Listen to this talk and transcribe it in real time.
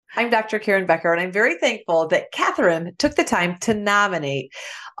I'm Dr. Karen Becker, and I'm very thankful that Catherine took the time to nominate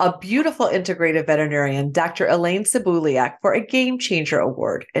a beautiful integrative veterinarian, Dr. Elaine Cebuliak, for a Game Changer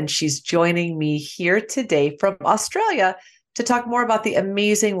Award. And she's joining me here today from Australia to talk more about the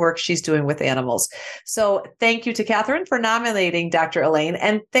amazing work she's doing with animals. So thank you to Catherine for nominating Dr. Elaine,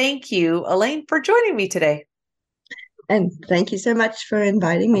 and thank you, Elaine, for joining me today. And thank you so much for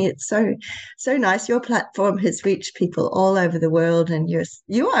inviting me. It's so nice. Your platform has reached people all over the world, and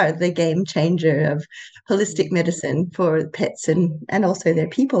you are the game changer of holistic medicine for pets and also their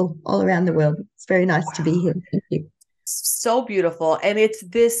people all around the world. It's very nice to be here. Thank you. So beautiful. And it's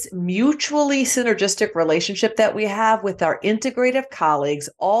this mutually synergistic relationship that we have with our integrative colleagues,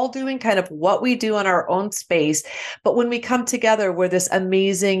 all doing kind of what we do in our own space. But when we come together, we're this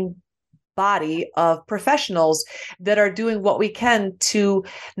amazing body of professionals that are doing what we can to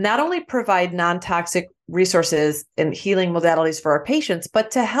not only provide non-toxic resources and healing modalities for our patients, but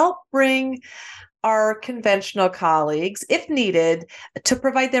to help bring our conventional colleagues, if needed, to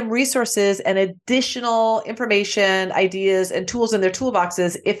provide them resources and additional information, ideas, and tools in their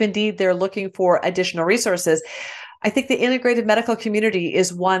toolboxes, if indeed they're looking for additional resources. I think the integrated medical community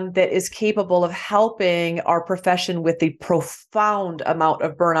is one that is capable of helping our profession with the profound amount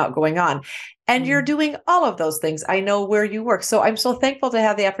of burnout going on. And you're doing all of those things. I know where you work. So I'm so thankful to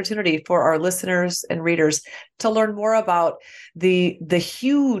have the opportunity for our listeners and readers to learn more about the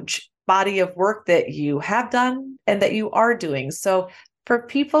huge body of work that you have done and that you are doing. So for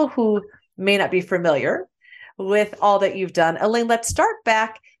people who may not be familiar with all that you've done, Elaine, let's start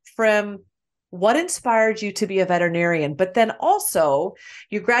back from what inspired you to be a veterinarian, but then also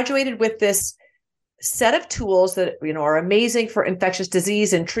you graduated with this set of tools that, are amazing for infectious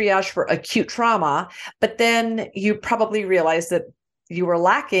disease and triage for acute trauma. But then you probably realized that you were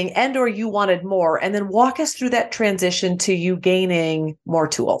lacking or you wanted more. And then walk us through that transition to you gaining more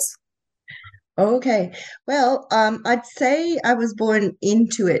tools. Okay. Well, I'd say I was born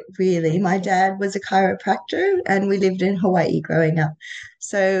into it, really. My dad was a chiropractor and we lived in Hawaii growing up.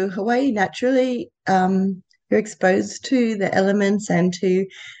 So Hawaii, naturally, you're exposed to the elements and to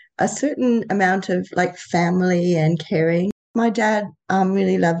a certain amount of like family and caring. My dad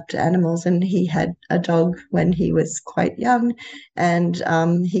really loved animals, and he had a dog when he was quite young, and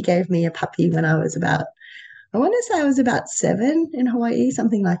he gave me a puppy when I want to say I was about 7 in Hawaii,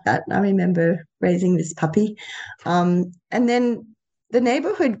 something like that. I remember raising this puppy. And then the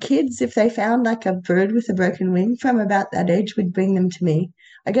neighborhood kids, if they found like a bird with a broken wing from about that age, would bring them to me.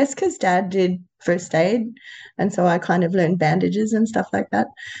 I guess because dad did first aid. And so I kind of learned bandages and stuff like that.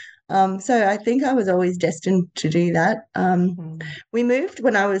 So I think I was always destined to do that. We moved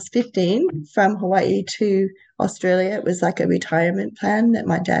when I was 15 from Hawaii to Australia. It was like a retirement plan that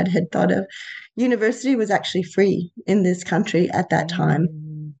my dad had thought of. University was actually free in this country at that time.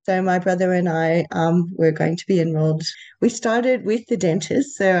 So my brother and I were going to be enrolled. We started with the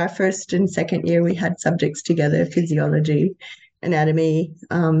dentist. So our first and second year, we had subjects together, physiology, anatomy,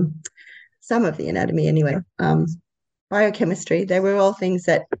 some of the anatomy anyway, biochemistry. They were all things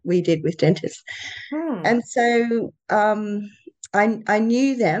that we did with dentists. And so I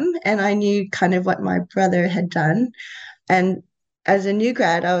knew them, and I knew kind of what my brother had done. And as a new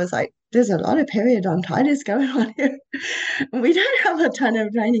grad, I was like, there's a lot of periodontitis going on here. We don't have a ton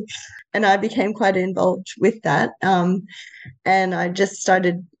of training. And I became quite involved with that. And I just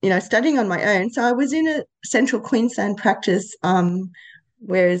started, studying on my own. So I was in a central Queensland practice,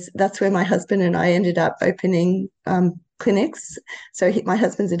 whereas that's where my husband and I ended up opening clinics. So my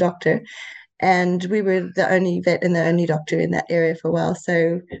husband's a doctor, and we were the only vet and the only doctor in that area for a while.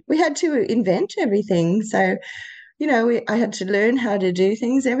 So we had to invent everything. So I had to learn how to do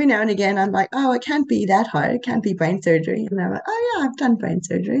things. Every now and again, I'm like, oh, it can't be that hard. It can't be brain surgery. And I'm like, oh, yeah, I've done brain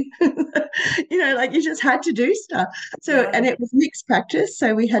surgery. Like you just had to do stuff. So, and it was mixed practice.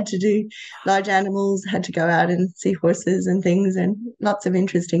 So we had to do large animals, had to go out and see horses and things, and lots of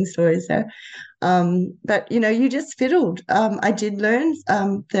interesting stories there. But, you just fiddled. I did learn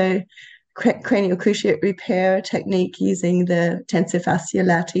the cranial cruciate repair technique using the tensor fascia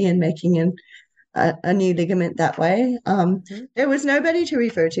lati and making a new ligament that way. There was nobody to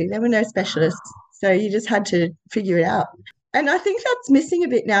refer to. There were no specialists. So you just had to figure it out. And I think that's missing a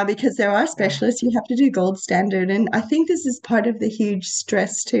bit now because there are specialists. You have to do gold standard. And I think this is part of the huge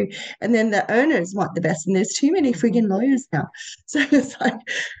stress too. And then the owners want the best. And there's too many friggin' lawyers now. So it's like,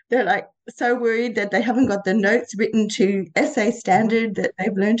 they're like so worried that they haven't got the notes written to essay standard that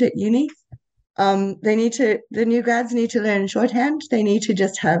they've learned at uni. The new grads need to learn shorthand. They need to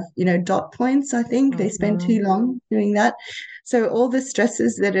just have, dot points. I think they spend too long doing that. So all the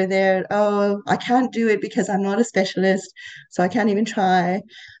stresses that are there, oh, I can't do it because I'm not a specialist, so I can't even try.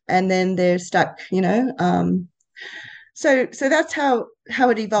 and then they're stuck, So that's how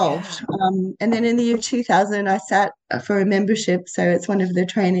it evolved. Yeah. And then in the year 2000, I sat for a membership. So it's one of the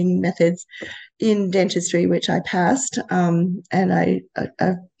training methods in dentistry, which I passed. And I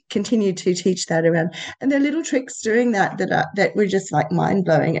continued to teach that around. And there are little tricks doing that were just like mind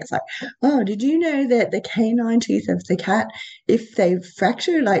blowing. It's like, oh, did you know that the canine teeth of the cat, if they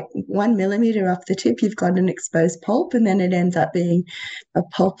fracture like 1 millimeter off the tip, you've got an exposed pulp, and then it ends up being a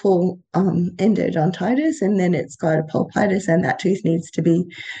pulpal endodontitis, and then it's got a pulpitis, and that tooth needs to be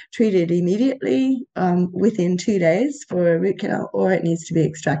treated immediately within 2 days for a root canal, or it needs to be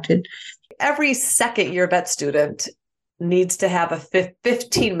extracted. Every second year vet student needs to have a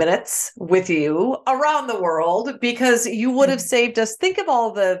 15 minutes with you around the world, because you would have saved us. Think of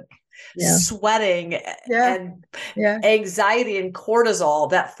all the sweating and anxiety and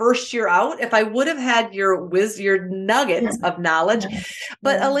cortisol that first year out. If I would have had your nuggets of knowledge.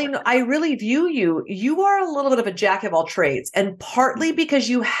 But Elaine, I really view you are a little bit of a jack of all trades, and partly because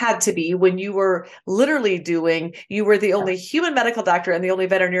you had to be when you were literally you were the only human medical doctor and the only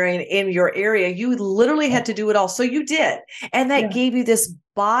veterinarian in your area. You literally had to do it all. So you did. And that gave you this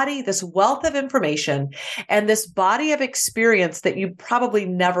body, this wealth of information, and this body of experience that you probably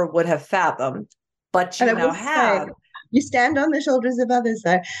never would have fathomed, but you now have. You stand on the shoulders of others,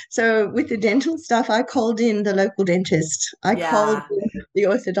 though. So with the dental stuff, I called in the local dentist. I called in the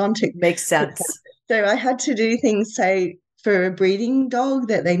orthodontic. Makes sense. So I had to do things, say, for a breeding dog,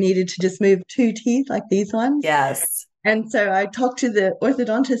 that they needed to just move 2 teeth like these ones. Yes. And so I talked to the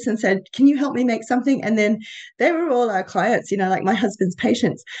orthodontist and said, can you help me make something? And then they were all our clients, like my husband's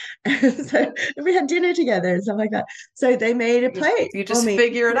patients. And so we had dinner together and stuff like that. So they made a plate. You just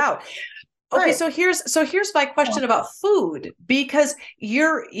figure it out. Okay, so here's my question about food, because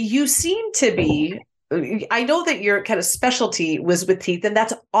you seem to be, I know that your kind of specialty was with teeth, and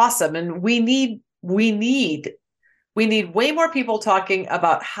that's awesome. And we need way more people talking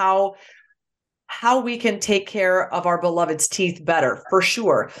about how we can take care of our beloved's teeth better, for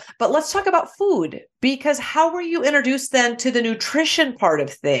sure. But let's talk about food, because how were you introduced then to the nutrition part of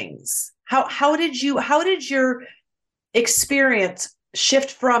things? How did your experience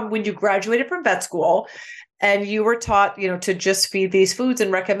shift from when you graduated from vet school and you were taught, to just feed these foods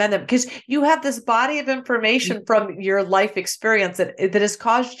and recommend them? Because you have this body of information from your life experience that has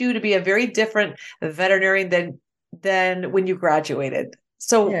caused you to be a very different veterinarian than when you graduated.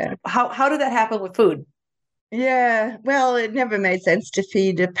 So how did that happen with food? Yeah, well, it never made sense to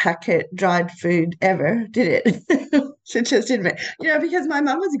feed a packet dried food ever, did it? It just didn't, because my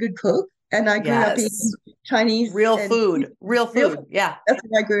mum was a good cook, and I grew up eating Chinese. Real food. Yeah. That's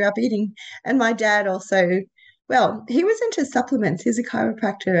what I grew up eating. And my dad also, well, he was into supplements. He's a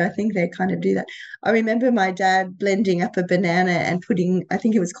chiropractor. I think they kind of do that. I remember my dad blending up a banana and putting, I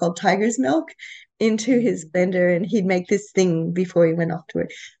think it was called tiger's milk, into his blender, and he'd make this thing before he went off to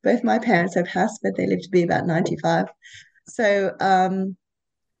it. Both my parents have passed, but they lived to be about 95. So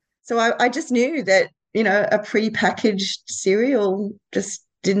I just knew that, a pre-packaged cereal just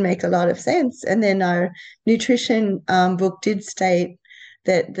didn't make a lot of sense. And then our nutrition book did state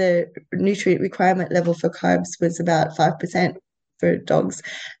that the nutrient requirement level for carbs was about 5% for dogs.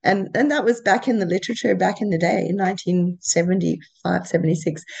 And that was back in the literature back in the day, in 1975,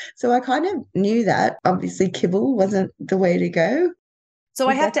 76. So I kind of knew that. Obviously, kibble wasn't the way to go. So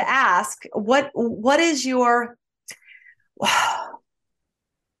I have to ask, what is your,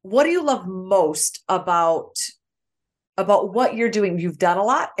 what do you love most about what you're doing? You've done a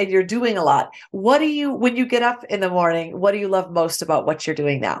lot and you're doing a lot. When you get up in the morning, what do you love most about what you're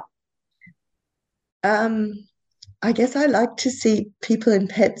doing now? I guess I like to see people and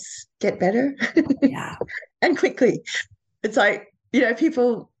pets get better. Yeah. And quickly. It's like,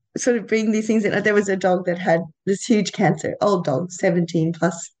 people sort of bring these things in. There was a dog that had this huge cancer, old dog, 17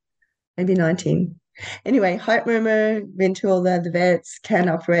 plus, maybe 19. Anyway, heart murmur, been to all the other vets, can't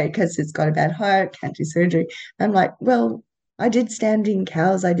operate because it's got a bad heart, can't do surgery. I'm like, well, I did standing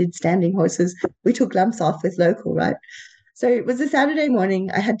cows, I did standing horses. We took lumps off with local, right? So it was a Saturday morning.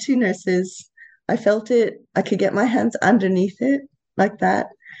 I had 2 nurses. I felt it. I could get my hands underneath it like that.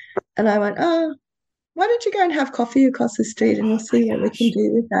 And I went, oh, why don't you go and have coffee across the street, and we'll see what we can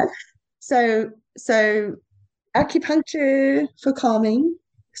do with that. So acupuncture for calming,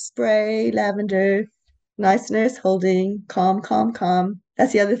 spray, lavender, nice nurse holding, calm, calm, calm.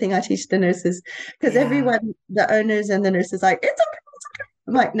 That's the other thing I teach the nurses, because everyone, the owners and the nurses, like, it's okay, it's okay.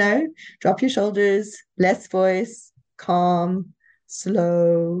 I'm like, no, drop your shoulders, less voice, calm,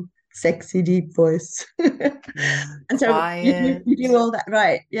 slow, sexy, deep voice. And so you do all that,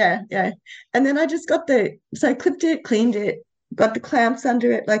 right? Yeah. And then I just so I clipped it, cleaned it, got the clamps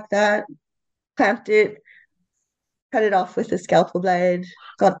under it like that, clamped it, cut it off with a scalpel blade,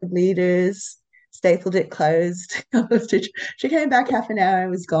 got the bleeders, stapled it closed. She came back half an hour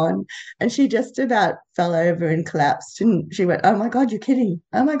and was gone. And she just about fell over and collapsed. And she went, "Oh my God, you're kidding.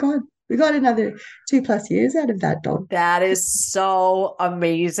 Oh my God. We got another 2+ years out of that dog." That is so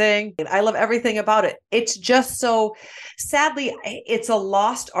amazing. I love everything about it. It's just so, sadly, it's a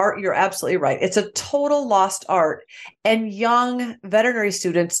lost art. You're absolutely right. It's a total lost art. And young veterinary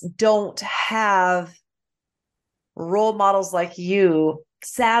students don't have role models like you,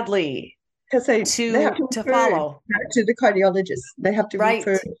 sadly, Because they have to refer follow. to the cardiologist. They have to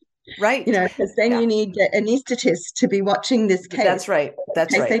refer, Right. Right. because then Yeah. you need the anesthetist to be watching this case That's right.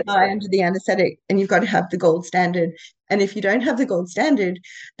 That's in case they right. die under the anesthetic, and you've got to have the gold standard. And if you don't have the gold standard,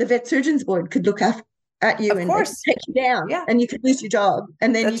 the vet surgeons board could look at you Of and course. take you down, Yeah. and you could lose your job,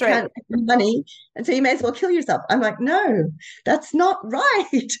 and then you That's right. can't make any money, and so you may as well kill yourself. I'm like, no, that's not right.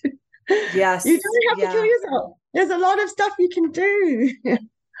 You Yes. don't have to kill Yeah. yourself. There's a lot of stuff you can do.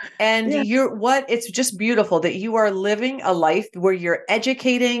 And Yeah. it's just beautiful that you are living a life where you're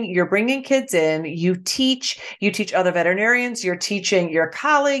educating, you're bringing kids in, you teach other veterinarians, you're teaching your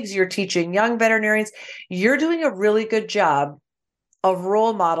colleagues, you're teaching young veterinarians. You're doing a really good job of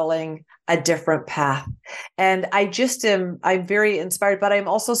role modeling a different path. And I'm very inspired, but I'm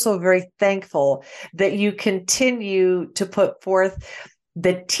also so very thankful that you continue to put forth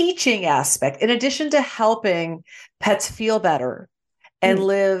the teaching aspect in addition to helping pets feel better and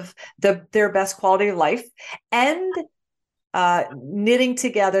live their best quality of life, and knitting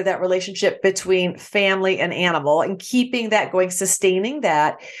together that relationship between family and animal and keeping that going, sustaining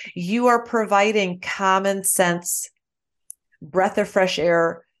that. You are providing common sense, breath of fresh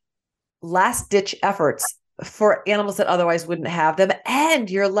air, last ditch efforts for animals that otherwise wouldn't have them.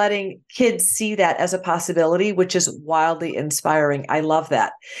 And you're letting kids see that as a possibility, which is wildly inspiring. I love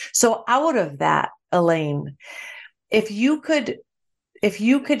that. So out of that, Elaine, if you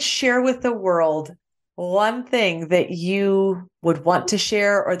could share with the world one thing that you would want to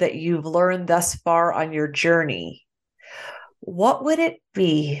share or that you've learned thus far on your journey, what would it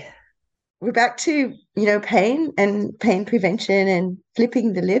be? We're back to, pain and pain prevention and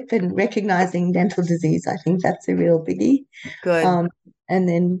flipping the lip and recognizing dental disease. I think that's a real biggie. Good. And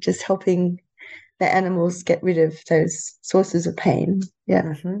then just helping the animals get rid of those sources of pain. Yeah.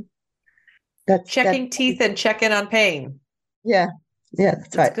 Mm-hmm. That's Checking teeth and checking on pain. Yeah. Yeah,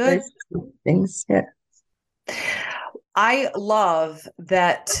 that's right. Good. Those things. Yeah. I love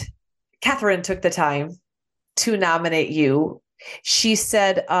that Catherine took the time to nominate you. She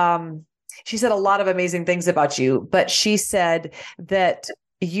said a lot of amazing things about you, but she said that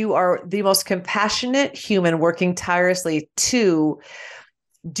you are the most compassionate human working tirelessly to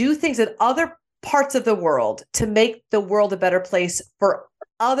do things in other parts of the world to make the world a better place for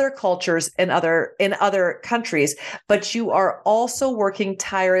other cultures and other countries. But you are also working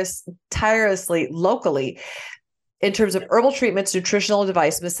tirelessly locally in terms of herbal treatments, nutritional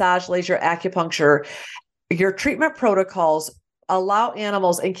advice, massage, laser, acupuncture. Your treatment protocols allow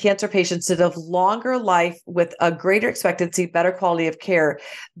animals and cancer patients to live longer life with a greater expectancy, better quality of care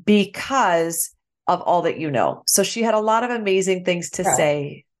because of all that you know. So she had a lot of amazing things to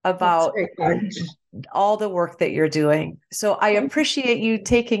say about all the work that you're doing. So I appreciate you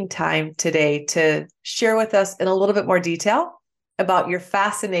taking time today to share with us in a little bit more detail about your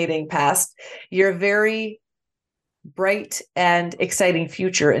fascinating past, your very bright and exciting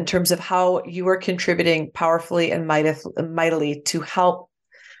future in terms of how you are contributing powerfully and mightily to help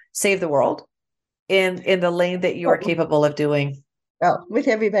save the world in the lane that you are capable of doing. Well, with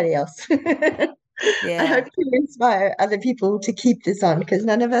everybody else. Yeah. I hope to inspire other people to keep this on, because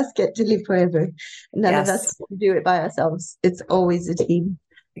none of us get to live forever. None of us do it by ourselves. It's always a team.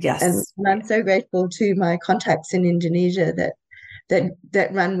 Yes. And I'm so grateful to my contacts in Indonesia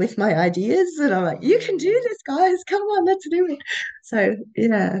that run with my ideas, and I'm like, you can do this, guys, come on, let's do it. So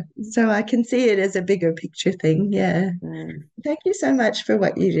so I can see it as a bigger picture thing. Thank you so much for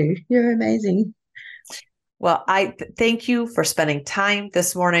what you do. You're amazing. Well, I thank you for spending time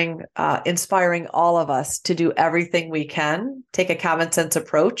this morning, inspiring all of us to do everything we can, take a common sense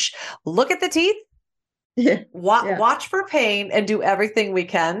approach, look at the teeth, watch for pain, and do everything we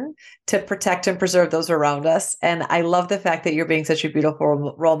can to protect and preserve those around us. And I love the fact that you're being such a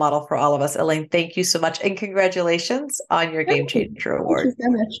beautiful role model for all of us. Elaine, thank you so much. And congratulations on your Game Changer Award. Thank you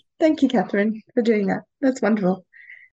so much. Thank you, Catherine, for doing that. That's wonderful.